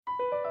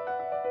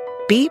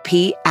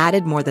BP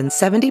added more than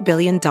 $70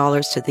 billion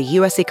to the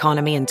U.S.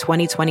 economy in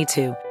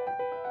 2022.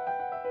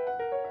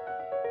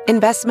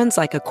 Investments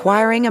like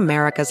acquiring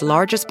America's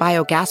largest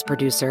biogas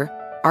producer,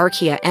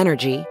 Archaea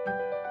Energy,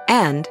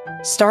 and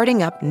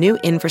starting up new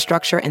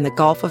infrastructure in the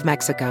Gulf of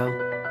Mexico.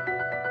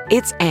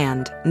 It's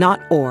and,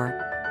 not or.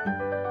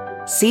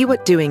 See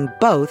what doing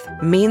both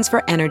means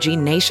for energy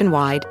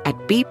nationwide at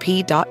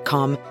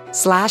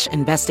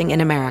bp.com/investing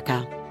in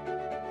America.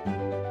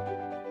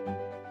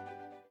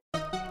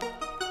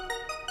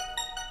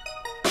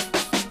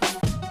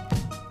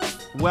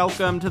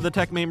 Welcome to the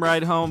Tech Meme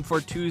Ride Home for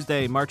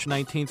Tuesday, March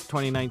 19th,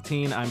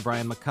 2019. I'm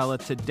Brian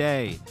McCullough.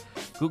 Today,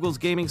 Google's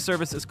gaming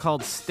service is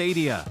called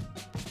Stadia.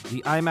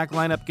 The iMac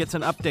lineup gets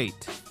an update.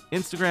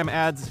 Instagram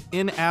adds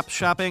in-app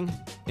shopping.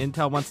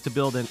 Intel wants to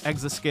build an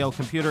exascale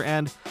computer,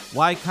 and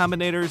Y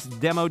Combinator's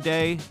Demo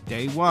Day,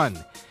 Day 1.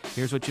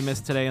 Here's what you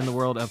missed today in the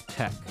world of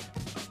tech.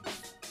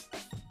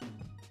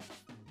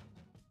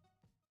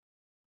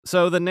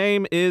 So the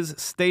name is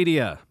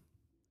Stadia.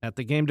 At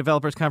the Game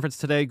Developers Conference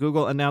today,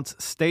 Google announced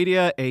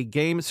Stadia, a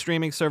game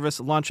streaming service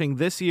launching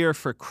this year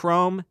for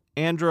Chrome,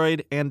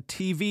 Android, and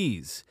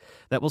TVs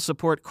that will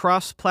support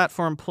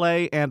cross-platform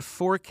play and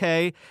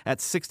 4K at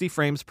 60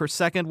 frames per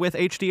second with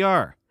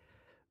HDR.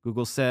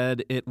 Google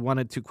said it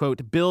wanted to,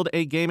 quote, build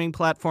a gaming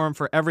platform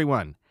for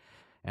everyone.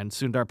 And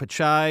Sundar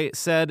Pichai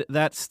said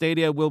that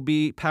Stadia will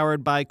be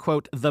powered by,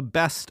 quote, the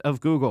best of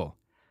Google.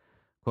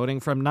 Quoting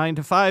from 9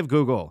 to 5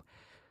 Google,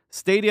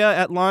 Stadia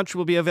at launch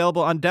will be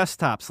available on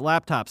desktops,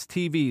 laptops,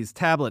 TVs,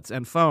 tablets,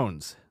 and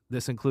phones.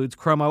 This includes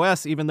Chrome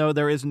OS, even though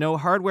there is no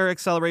hardware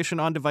acceleration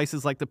on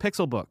devices like the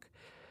Pixelbook.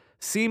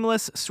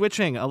 Seamless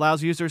switching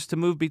allows users to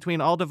move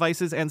between all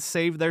devices and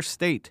save their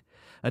state.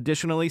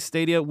 Additionally,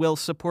 Stadia will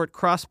support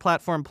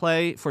cross-platform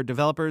play for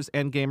developers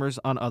and gamers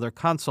on other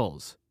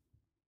consoles.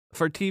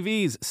 For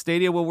TVs,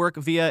 Stadia will work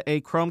via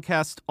a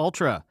Chromecast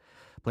Ultra.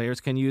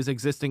 Players can use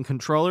existing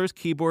controllers,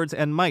 keyboards,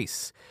 and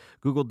mice.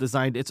 Google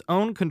designed its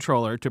own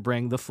controller to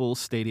bring the full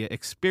Stadia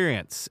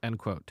experience, end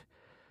quote.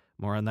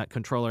 More on that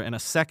controller in a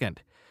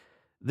second.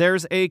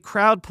 There's a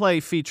crowd play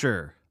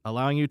feature,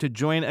 allowing you to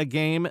join a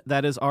game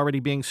that is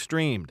already being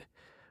streamed.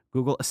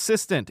 Google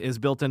Assistant is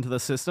built into the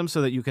system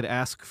so that you could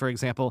ask, for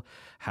example,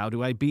 how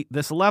do I beat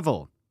this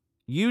level?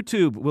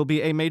 YouTube will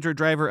be a major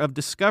driver of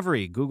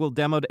discovery. Google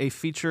demoed a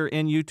feature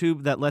in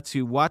YouTube that lets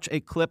you watch a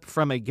clip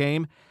from a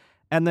game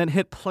and then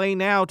hit play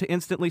now to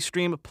instantly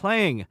stream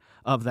playing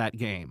of that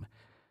game.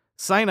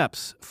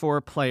 Signups for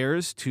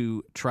players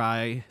to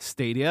try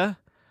Stadia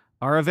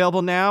are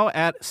available now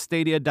at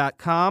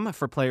stadia.com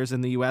for players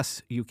in the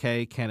US,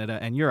 UK, Canada,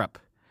 and Europe.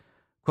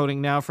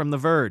 Quoting now from The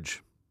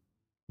Verge,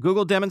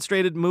 Google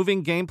demonstrated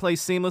moving gameplay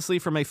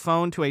seamlessly from a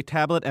phone to a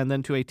tablet and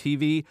then to a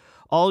TV,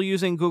 all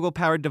using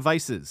Google-powered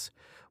devices.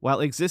 While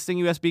existing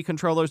USB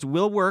controllers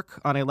will work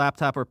on a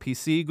laptop or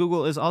PC,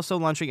 Google is also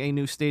launching a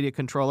new Stadia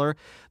controller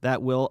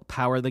that will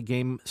power the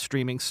game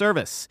streaming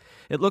service.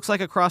 It looks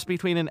like a cross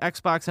between an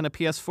Xbox and a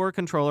PS4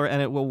 controller,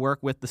 and it will work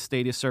with the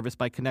Stadia service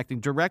by connecting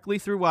directly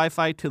through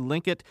Wi-Fi to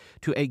link it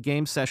to a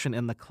game session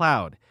in the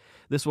cloud.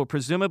 This will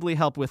presumably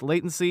help with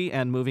latency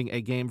and moving a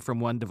game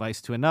from one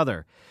device to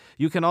another.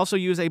 You can also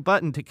use a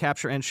button to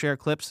capture and share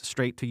clips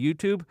straight to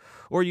YouTube,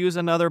 or use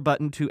another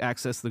button to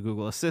access the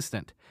Google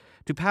Assistant.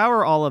 To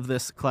power all of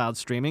this cloud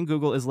streaming,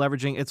 Google is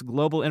leveraging its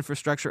global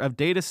infrastructure of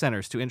data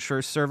centers to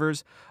ensure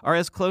servers are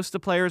as close to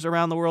players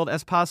around the world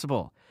as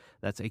possible.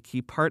 That's a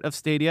key part of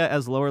Stadia,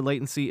 as lower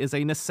latency is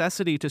a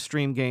necessity to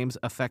stream games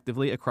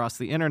effectively across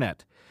the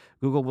internet.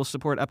 Google will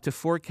support up to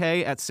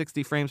 4K at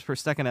 60 frames per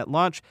second at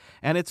launch,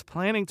 and it's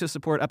planning to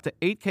support up to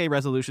 8K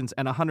resolutions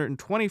and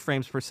 120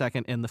 frames per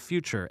second in the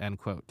future, end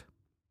quote.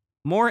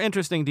 More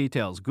interesting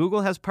details.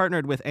 Google has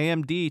partnered with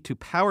AMD to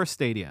power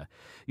Stadia,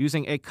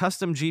 using a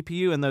custom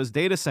GPU in those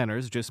data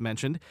centers just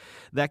mentioned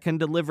that can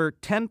deliver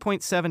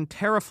 10.7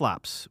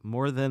 teraflops,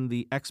 more than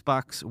the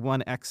Xbox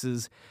One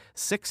X's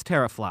 6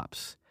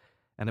 teraflops.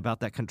 And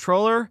about that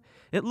controller,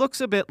 it looks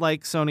a bit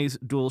like Sony's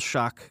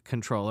DualShock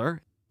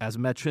controller. As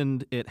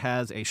mentioned, it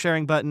has a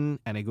sharing button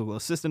and a Google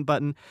Assistant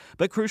button,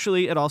 but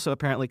crucially, it also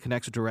apparently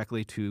connects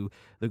directly to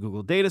the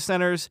Google data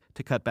centers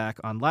to cut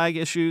back on lag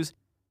issues.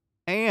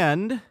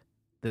 And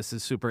this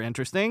is super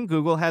interesting.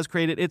 Google has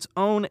created its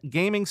own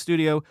gaming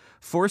studio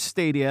for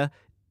Stadia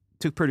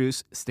to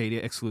produce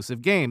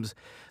Stadia-exclusive games.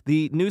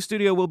 The new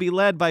studio will be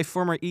led by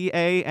former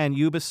EA and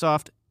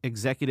Ubisoft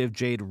executive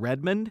Jade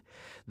Redmond.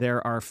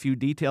 There are few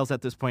details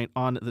at this point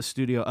on the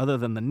studio other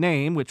than the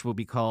name, which will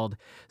be called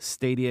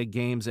Stadia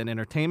Games and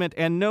Entertainment,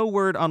 and no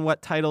word on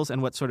what titles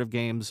and what sort of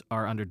games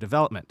are under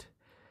development.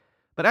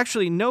 But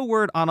actually, no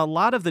word on a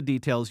lot of the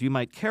details you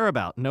might care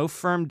about. No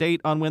firm date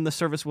on when the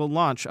service will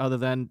launch other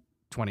than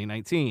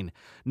 2019.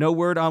 No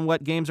word on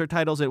what games or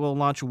titles it will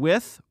launch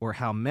with, or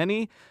how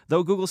many,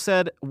 though Google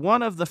said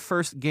one of the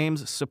first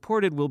games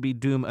supported will be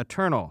Doom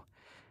Eternal.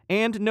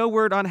 And no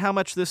word on how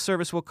much this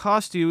service will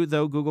cost you,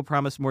 though Google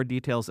promised more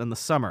details in the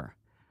summer.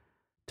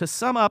 To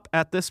sum up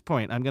at this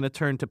point, I'm going to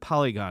turn to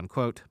Polygon.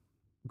 Quote,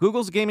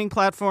 Google's gaming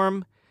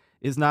platform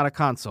is not a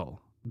console.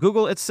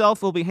 Google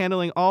itself will be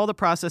handling all the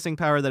processing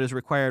power that is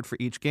required for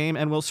each game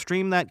and will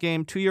stream that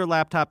game to your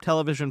laptop,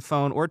 television,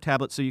 phone, or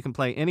tablet so you can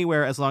play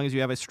anywhere as long as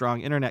you have a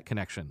strong internet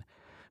connection.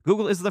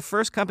 Google is the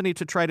first company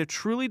to try to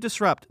truly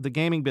disrupt the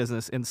gaming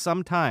business in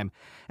some time,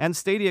 and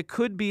Stadia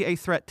could be a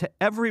threat to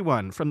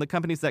everyone from the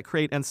companies that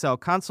create and sell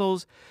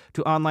consoles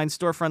to online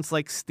storefronts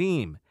like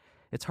Steam.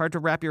 It's hard to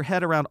wrap your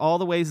head around all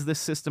the ways this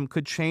system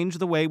could change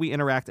the way we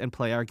interact and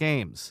play our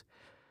games.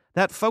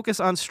 That focus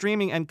on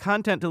streaming and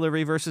content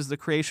delivery versus the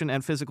creation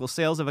and physical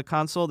sales of a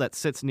console that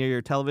sits near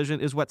your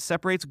television is what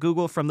separates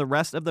Google from the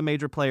rest of the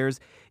major players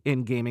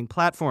in gaming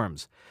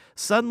platforms.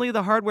 Suddenly,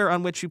 the hardware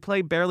on which you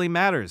play barely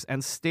matters,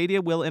 and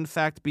Stadia will in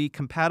fact be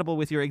compatible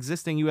with your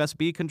existing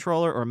USB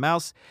controller or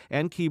mouse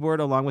and keyboard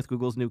along with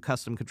Google's new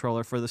custom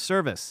controller for the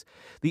service.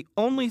 The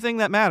only thing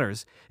that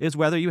matters is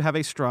whether you have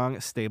a strong,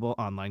 stable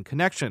online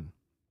connection.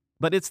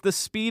 But it's the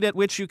speed at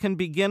which you can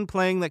begin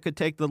playing that could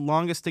take the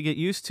longest to get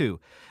used to,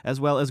 as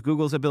well as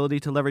Google's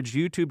ability to leverage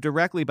YouTube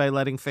directly by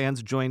letting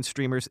fans join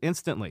streamers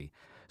instantly.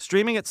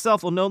 Streaming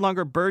itself will no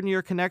longer burden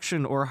your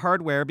connection or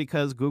hardware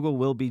because Google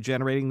will be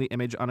generating the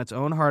image on its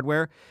own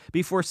hardware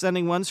before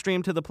sending one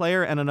stream to the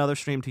player and another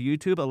stream to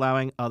YouTube,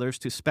 allowing others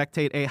to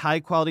spectate a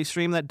high-quality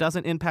stream that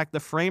doesn't impact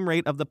the frame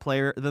rate of the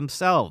player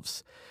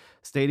themselves.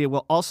 Stadia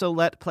will also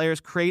let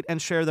players create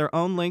and share their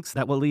own links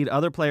that will lead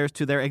other players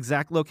to their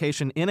exact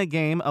location in a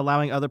game,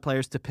 allowing other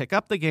players to pick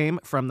up the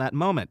game from that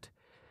moment.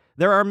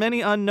 There are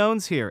many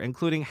unknowns here,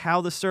 including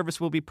how the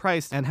service will be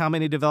priced and how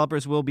many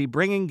developers will be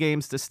bringing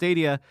games to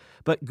Stadia,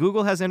 but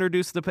Google has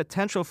introduced the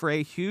potential for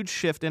a huge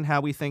shift in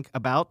how we think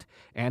about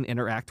and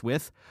interact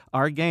with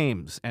our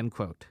games, end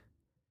quote.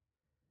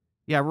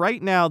 Yeah,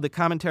 right now the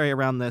commentary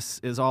around this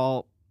is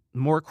all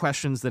more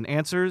questions than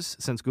answers,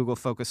 since Google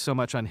focused so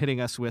much on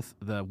hitting us with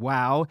the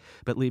wow,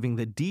 but leaving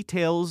the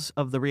details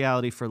of the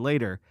reality for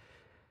later.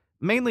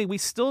 Mainly, we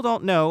still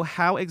don't know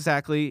how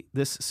exactly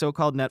this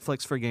so-called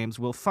Netflix for games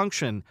will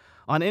function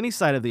on any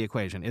side of the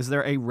equation. Is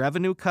there a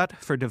revenue cut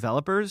for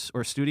developers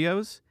or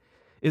studios?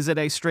 Is it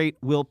a straight,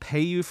 we'll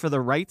pay you for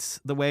the rights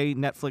the way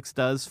Netflix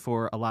does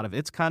for a lot of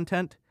its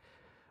content?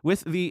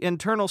 With the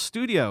internal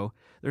studio,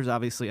 there's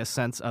obviously a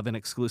sense of an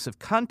exclusive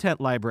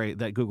content library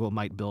that Google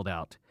might build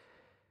out.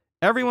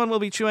 Everyone will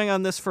be chewing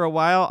on this for a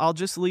while. I'll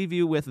just leave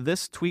you with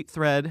this tweet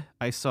thread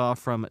I saw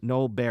from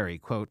Noel Berry,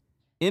 quote,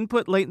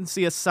 "Input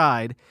latency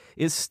aside,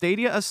 is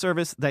Stadia a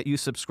service that you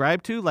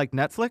subscribe to like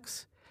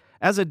Netflix?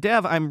 As a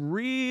dev, I'm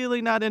really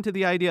not into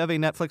the idea of a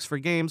Netflix for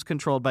games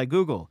controlled by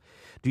Google.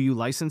 Do you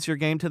license your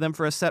game to them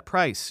for a set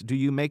price? Do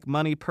you make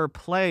money per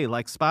play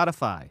like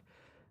Spotify?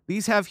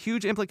 These have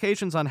huge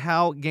implications on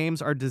how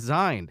games are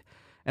designed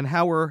and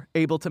how we're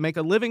able to make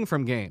a living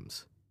from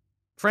games.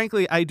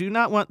 Frankly, I do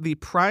not want the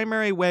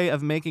primary way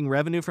of making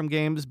revenue from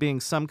games being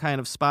some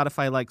kind of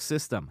Spotify-like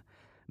system.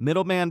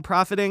 Middleman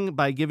profiting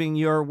by giving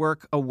your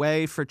work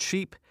away for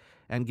cheap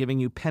and giving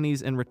you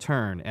pennies in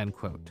return," end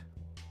quote.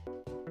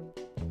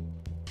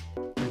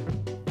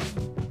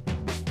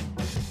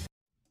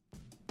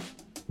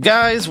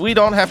 Guys, we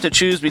don't have to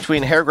choose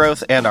between hair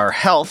growth and our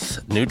health.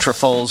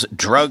 Nutrafol's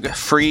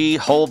drug-free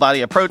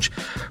whole-body approach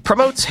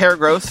promotes hair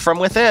growth from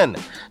within.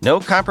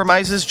 No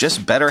compromises,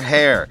 just better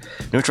hair.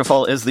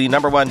 Nutrafol is the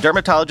 #1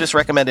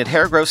 dermatologist-recommended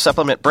hair growth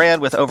supplement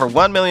brand with over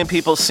 1 million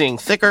people seeing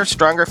thicker,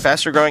 stronger,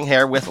 faster-growing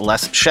hair with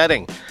less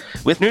shedding.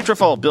 With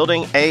Nutrafol,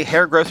 building a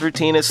hair growth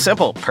routine is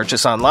simple.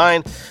 Purchase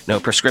online, no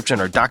prescription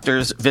or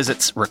doctor's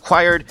visits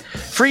required.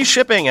 Free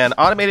shipping and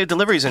automated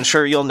deliveries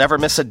ensure you'll never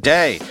miss a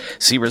day.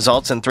 See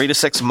results in 3 to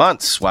 6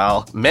 months.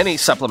 While many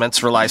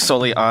supplements rely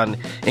solely on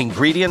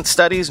ingredient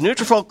studies,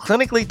 Nutrafol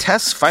clinically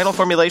tests final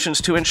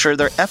formulations to ensure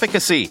their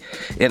efficacy.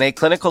 In a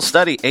clinical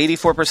study,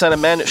 84% of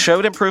men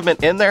showed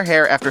improvement in their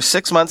hair after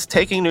 6 months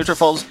taking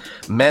Nutrafol's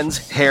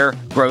men's hair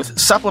growth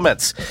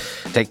supplements.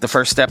 Take the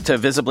first step to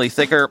visibly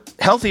thicker,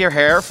 healthier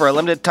hair. For a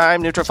limited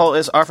time, Nutrafol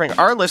is offering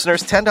our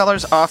listeners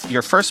 $10 off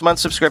your first month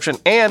subscription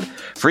and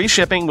free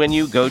shipping when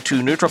you go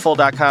to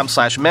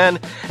Nutrafol.com/men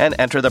and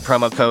enter the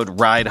promo code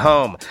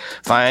RIDEHOME.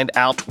 Find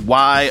out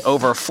why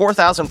over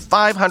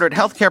 4,500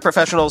 healthcare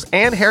professionals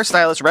and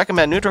hairstylists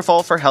recommend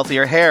Nutrafol for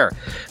healthier hair.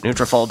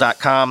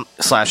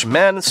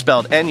 Nutrafol.com/men,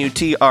 spelled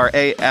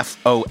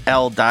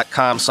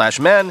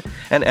Nutrafol.com/men,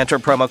 and enter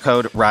promo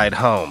code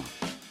RIDEHOME.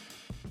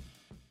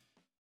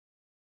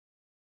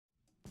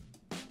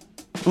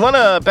 Want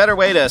a better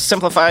way to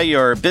simplify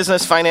your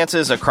business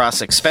finances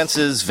across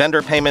expenses,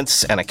 vendor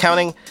payments, and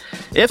accounting?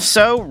 If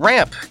so,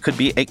 Ramp could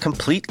be a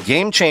complete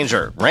game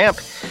changer. Ramp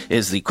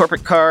is the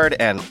corporate card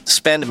and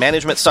spend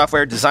management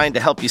software designed to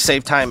help you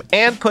save time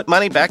and put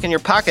money back in your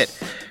pocket.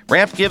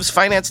 Ramp gives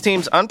finance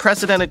teams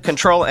unprecedented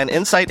control and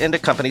insight into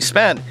company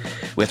spend.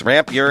 With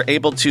Ramp, you're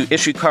able to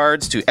issue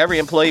cards to every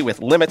employee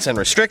with limits and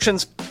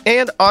restrictions,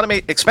 and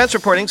automate expense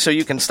reporting so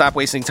you can stop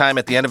wasting time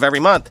at the end of every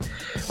month.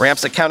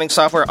 Ramp's accounting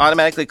software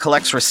automatically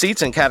collects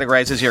receipts and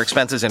categorizes your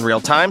expenses in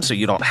real time so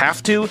you don't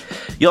have to.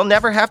 You'll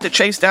never have to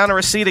chase down a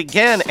receipt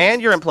again,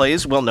 and your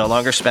employees will no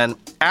longer spend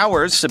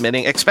hours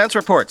submitting expense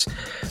reports.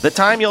 The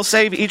time you'll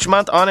save each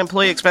month on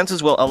employee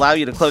expenses will allow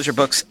you to close your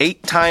books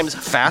 8 times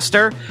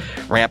faster.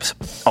 Ramp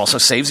also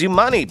saves you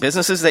money.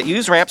 Businesses that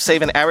use Ramp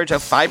save an average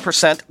of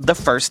 5% the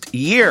first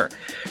year.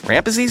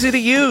 Ramp is easy to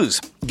use.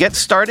 Get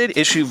started,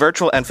 issue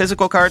virtual and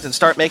physical cards, and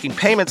start making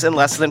payments in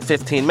less than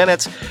 15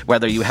 minutes,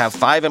 whether you have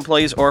 5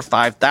 employees or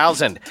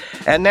 5,000.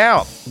 And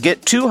now,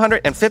 get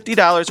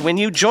 $250 when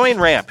you join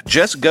Ramp.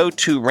 Just go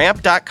to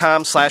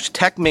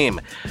ramp.com/techmeme.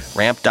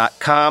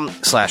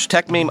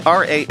 Ramp.com/techmeme,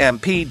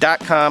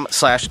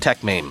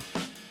 ramp.com/techmeme.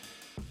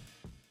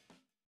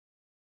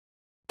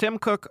 Tim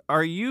Cook,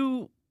 are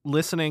you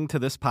listening to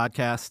this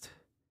podcast?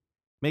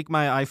 Make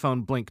my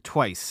iPhone blink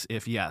twice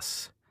if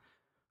yes.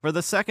 For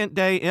the second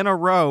day in a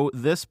row,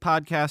 this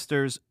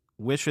podcaster's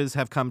wishes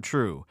have come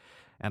true,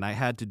 and I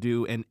had to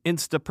do an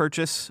Insta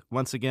purchase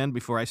once again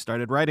before I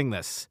started writing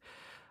this.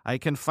 I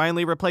can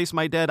finally replace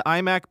my dead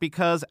iMac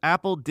because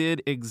Apple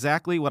did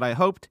exactly what I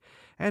hoped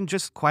and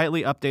just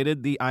quietly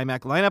updated the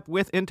iMac lineup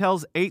with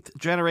Intel's 8th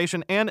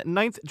generation and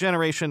 9th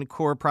generation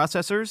core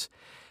processors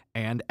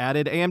and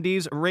added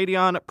AMD's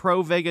Radeon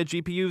Pro Vega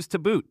GPUs to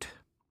boot.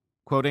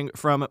 Quoting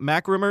from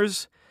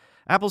MacRumors,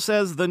 Apple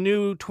says the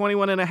new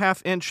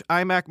 21.5-inch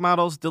iMac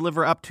models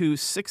deliver up to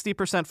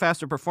 60%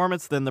 faster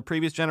performance than the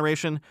previous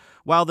generation,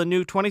 while the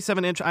new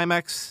 27-inch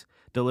iMacs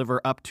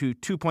deliver up to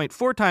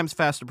 2.4 times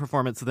faster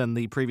performance than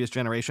the previous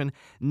generation,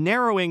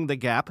 narrowing the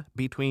gap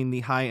between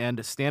the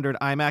high-end standard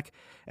iMac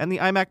and the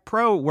iMac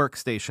Pro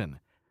workstation.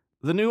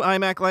 The new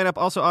iMac lineup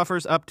also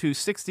offers up to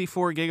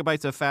 64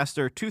 gigabytes of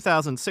faster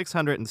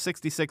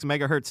 2,666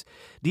 megahertz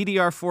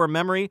DDR4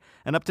 memory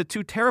and up to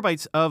 2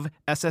 terabytes of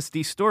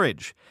SSD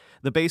storage.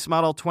 The base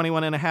model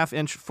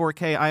 21.5-inch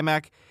 4K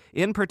iMac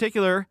in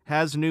particular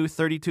has new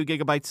 32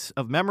 gigabytes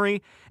of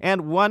memory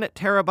and 1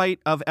 terabyte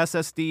of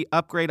SSD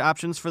upgrade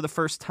options for the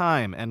first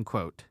time, end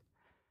quote.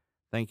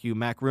 Thank you,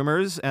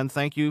 MacRumors, and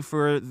thank you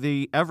for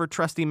the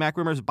ever-trusty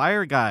MacRumors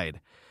buyer guide.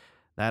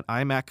 That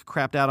iMac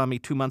crapped out on me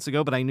 2 months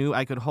ago, but I knew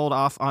I could hold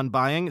off on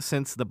buying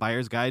since the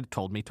buyer's guide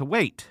told me to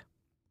wait.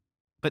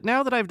 But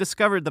now that I've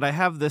discovered that I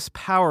have this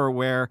power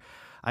where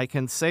I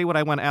can say what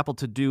I want Apple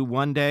to do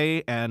one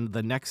day and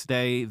the next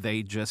day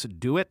they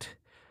just do it,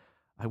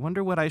 I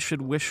wonder what I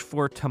should wish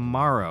for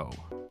tomorrow.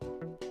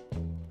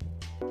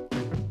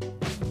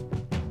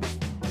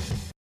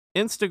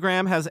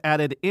 Instagram has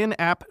added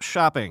in-app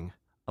shopping,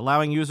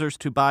 allowing users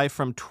to buy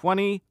from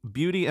 20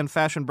 beauty and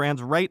fashion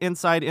brands right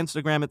inside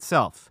Instagram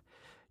itself.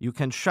 You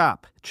can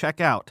shop, check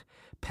out,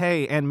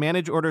 pay, and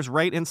manage orders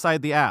right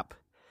inside the app.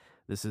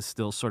 This is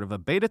still sort of a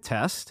beta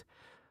test,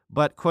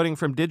 but quoting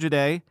from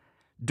Digiday,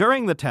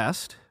 during the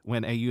test,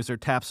 when a user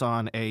taps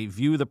on a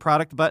View the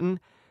Product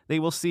button, they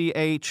will see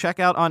a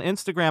Checkout on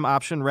Instagram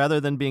option rather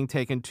than being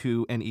taken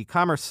to an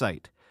e-commerce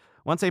site.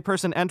 Once a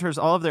person enters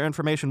all of their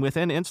information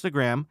within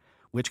Instagram,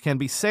 which can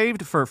be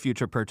saved for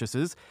future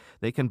purchases,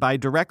 they can buy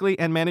directly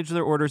and manage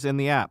their orders in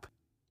the app.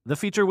 The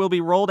feature will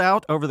be rolled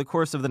out over the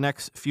course of the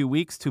next few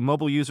weeks to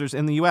mobile users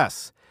in the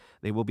U.S.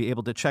 They will be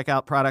able to check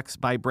out products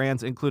by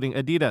brands including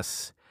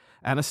Adidas,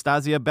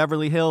 Anastasia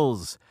Beverly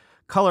Hills,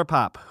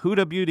 ColourPop,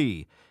 Huda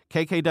Beauty,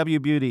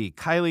 KKW Beauty,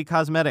 Kylie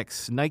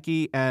Cosmetics,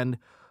 Nike, and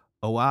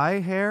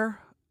OUAI Hair?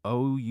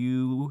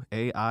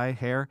 OUAI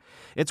Hair.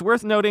 It's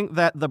worth noting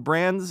that the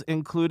brands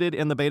included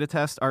in the beta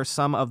test are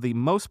some of the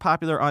most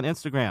popular on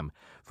Instagram.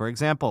 For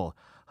example,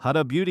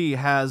 Huda Beauty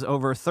has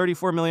over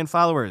 34 million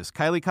followers,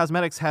 Kylie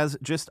Cosmetics has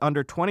just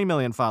under 20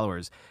 million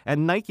followers,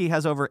 and Nike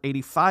has over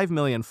 85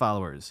 million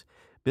followers.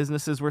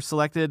 Businesses were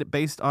selected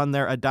based on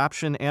their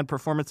adoption and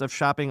performance of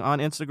shopping on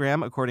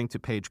Instagram, according to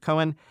Paige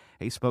Cohen,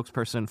 a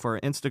spokesperson for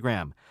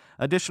Instagram.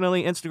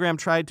 Additionally, Instagram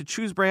tried to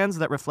choose brands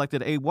that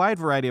reflected a wide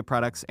variety of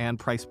products and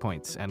price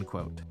points, end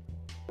quote.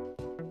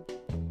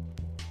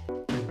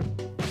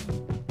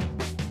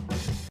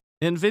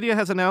 NVIDIA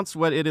has announced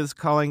what it is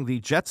calling the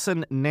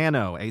Jetson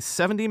Nano, a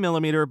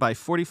 70mm by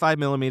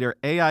 45mm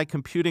AI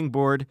computing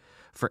board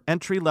for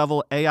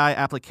entry-level AI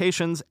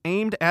applications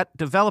aimed at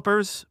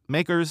developers,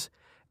 makers,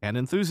 and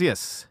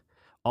enthusiasts,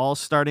 all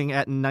starting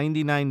at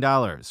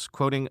 $99,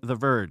 quoting The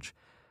Verge.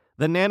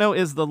 The Nano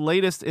is the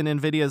latest in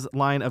NVIDIA's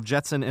line of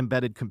Jetson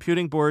embedded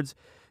computing boards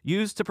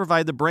used to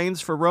provide the brains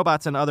for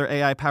robots and other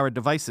AI-powered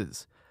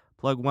devices.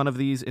 Plug one of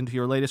these into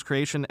your latest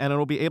creation, and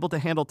it'll be able to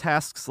handle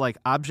tasks like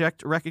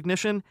object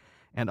recognition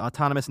and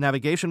autonomous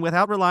navigation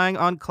without relying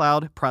on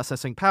cloud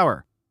processing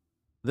power.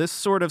 This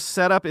sort of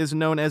setup is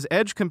known as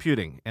edge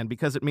computing, and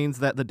because it means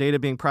that the data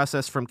being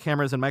processed from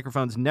cameras and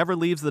microphones never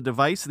leaves the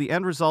device, the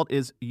end result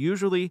is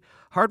usually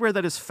hardware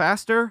that is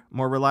faster,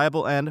 more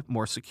reliable, and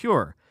more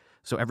secure.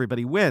 So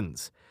everybody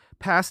wins.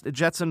 Past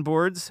Jetson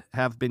boards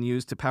have been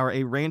used to power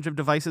a range of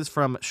devices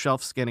from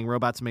shelf-scanning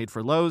robots made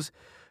for Lowe's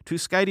to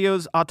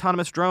Skydio's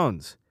autonomous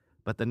drones.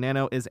 But the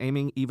Nano is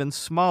aiming even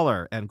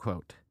smaller, end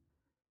quote.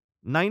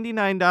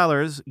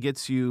 $99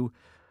 gets you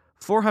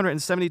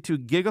 472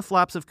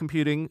 gigaflops of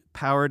computing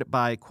powered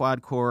by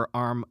quad-core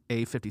ARM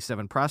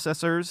A57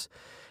 processors,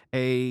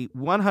 a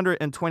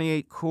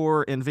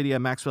 128-core NVIDIA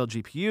Maxwell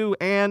GPU,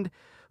 and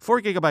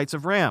 4 gigabytes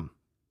of RAM.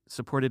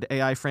 Supported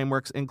AI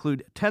frameworks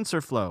include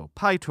TensorFlow,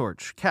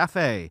 PyTorch,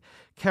 Caffe,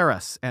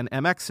 Keras, and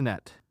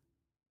MXNet.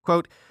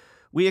 Quote,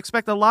 "We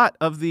expect a lot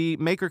of the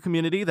maker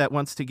community that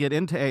wants to get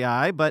into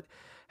AI, but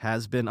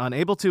has been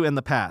unable to in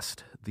the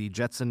past. The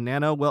Jetson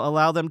Nano will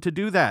allow them to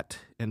do that,"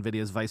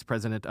 NVIDIA's Vice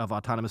President of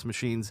Autonomous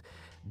Machines,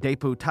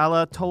 Deepu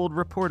Talla, told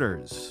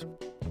reporters.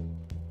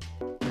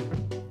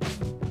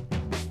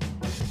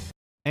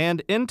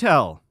 And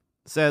Intel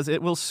says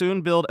it will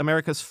soon build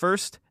America's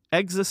first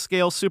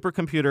exascale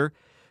supercomputer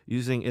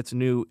using its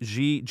new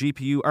Xi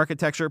GPU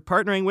architecture,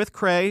 partnering with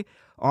Cray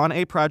on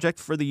a project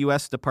for the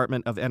U.S.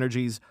 Department of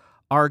Energy's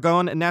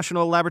Argonne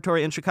National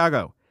Laboratory in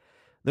Chicago.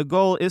 The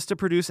goal is to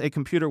produce a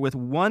computer with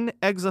 1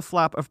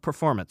 exaflop of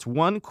performance,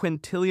 1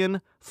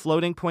 quintillion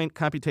floating point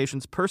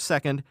computations per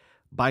second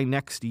by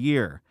next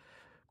year.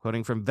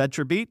 Quoting from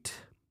VentureBeat,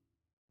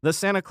 the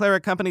Santa Clara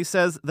company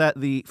says that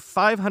the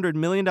 $500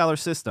 million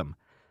system,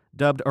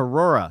 dubbed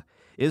Aurora,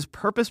 is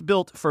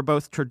purpose-built for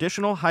both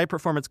traditional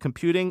high-performance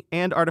computing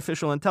and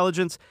artificial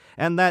intelligence,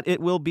 and that it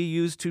will be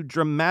used to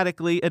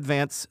dramatically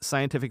advance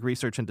scientific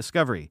research and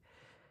discovery.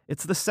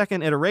 It's the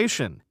second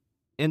iteration.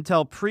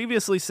 Intel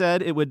previously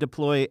said it would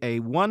deploy a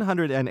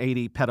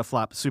 180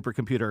 petaflop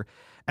supercomputer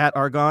at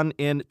Argonne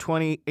in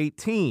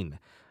 2018,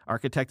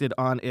 architected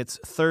on its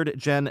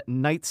third-gen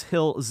Knights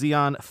Hill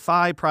Xeon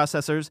Phi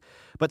processors,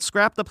 but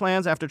scrapped the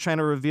plans after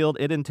China revealed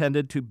it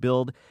intended to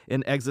build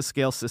an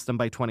exascale system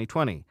by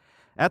 2020.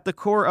 At the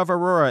core of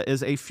Aurora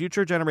is a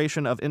future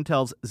generation of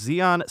Intel's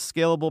Xeon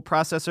Scalable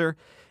processor,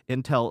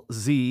 Intel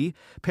Z,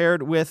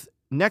 paired with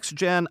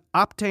next-gen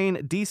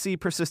Optane DC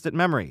persistent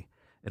memory.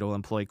 It will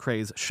employ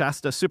Cray's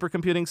Shasta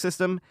supercomputing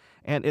system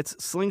and its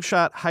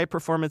Slingshot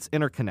high-performance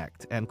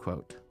interconnect, end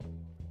quote.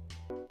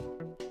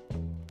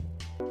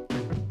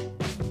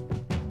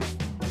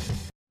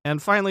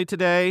 And finally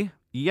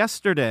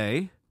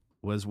yesterday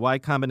was Y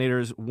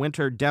Combinator's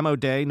Winter Demo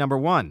Day number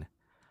 1.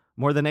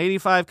 More than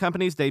 85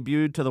 companies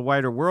debuted to the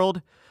wider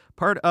world,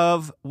 part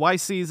of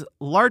YC's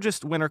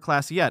largest winter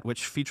class yet,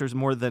 which features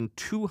more than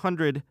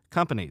 200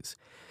 companies.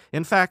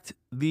 In fact,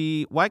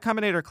 the Y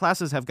Combinator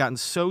classes have gotten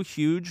so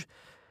huge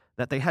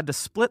that they had to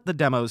split the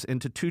demos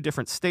into 2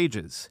 different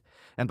stages.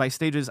 And by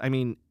stages, I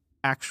mean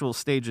actual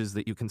stages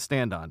that you can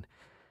stand on.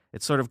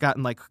 It's sort of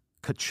gotten like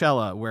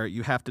Coachella, where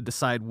you have to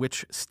decide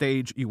which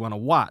stage you want to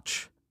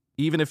watch.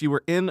 Even if you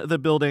were in the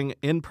building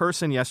in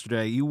person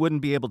yesterday, you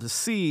wouldn't be able to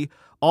see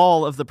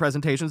all of the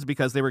presentations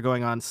because they were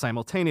going on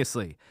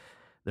simultaneously.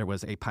 There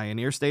was a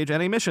pioneer stage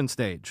and a mission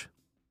stage.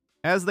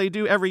 As they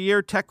do every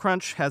year,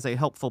 TechCrunch has a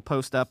helpful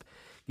post up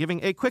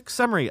giving a quick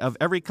summary of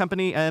every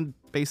company and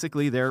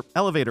basically their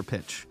elevator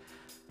pitch.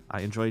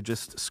 I enjoy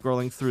just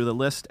scrolling through the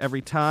list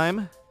every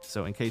time,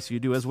 so in case you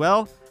do as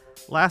well,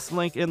 last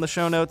link in the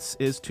show notes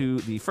is to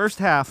the first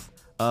half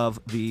of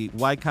the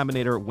Y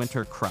Combinator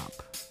Winter Crop.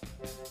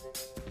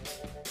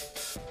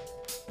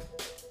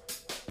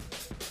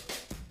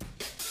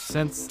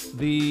 Since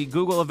the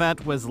Google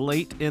event was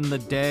late in the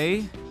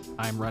day,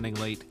 I'm running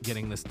late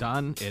getting this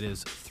done. It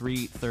is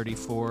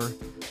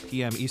 3:34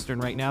 p.m. Eastern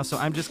right now, so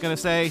I'm just going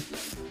to say,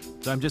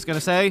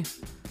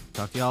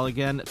 talk to y'all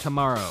again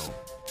tomorrow.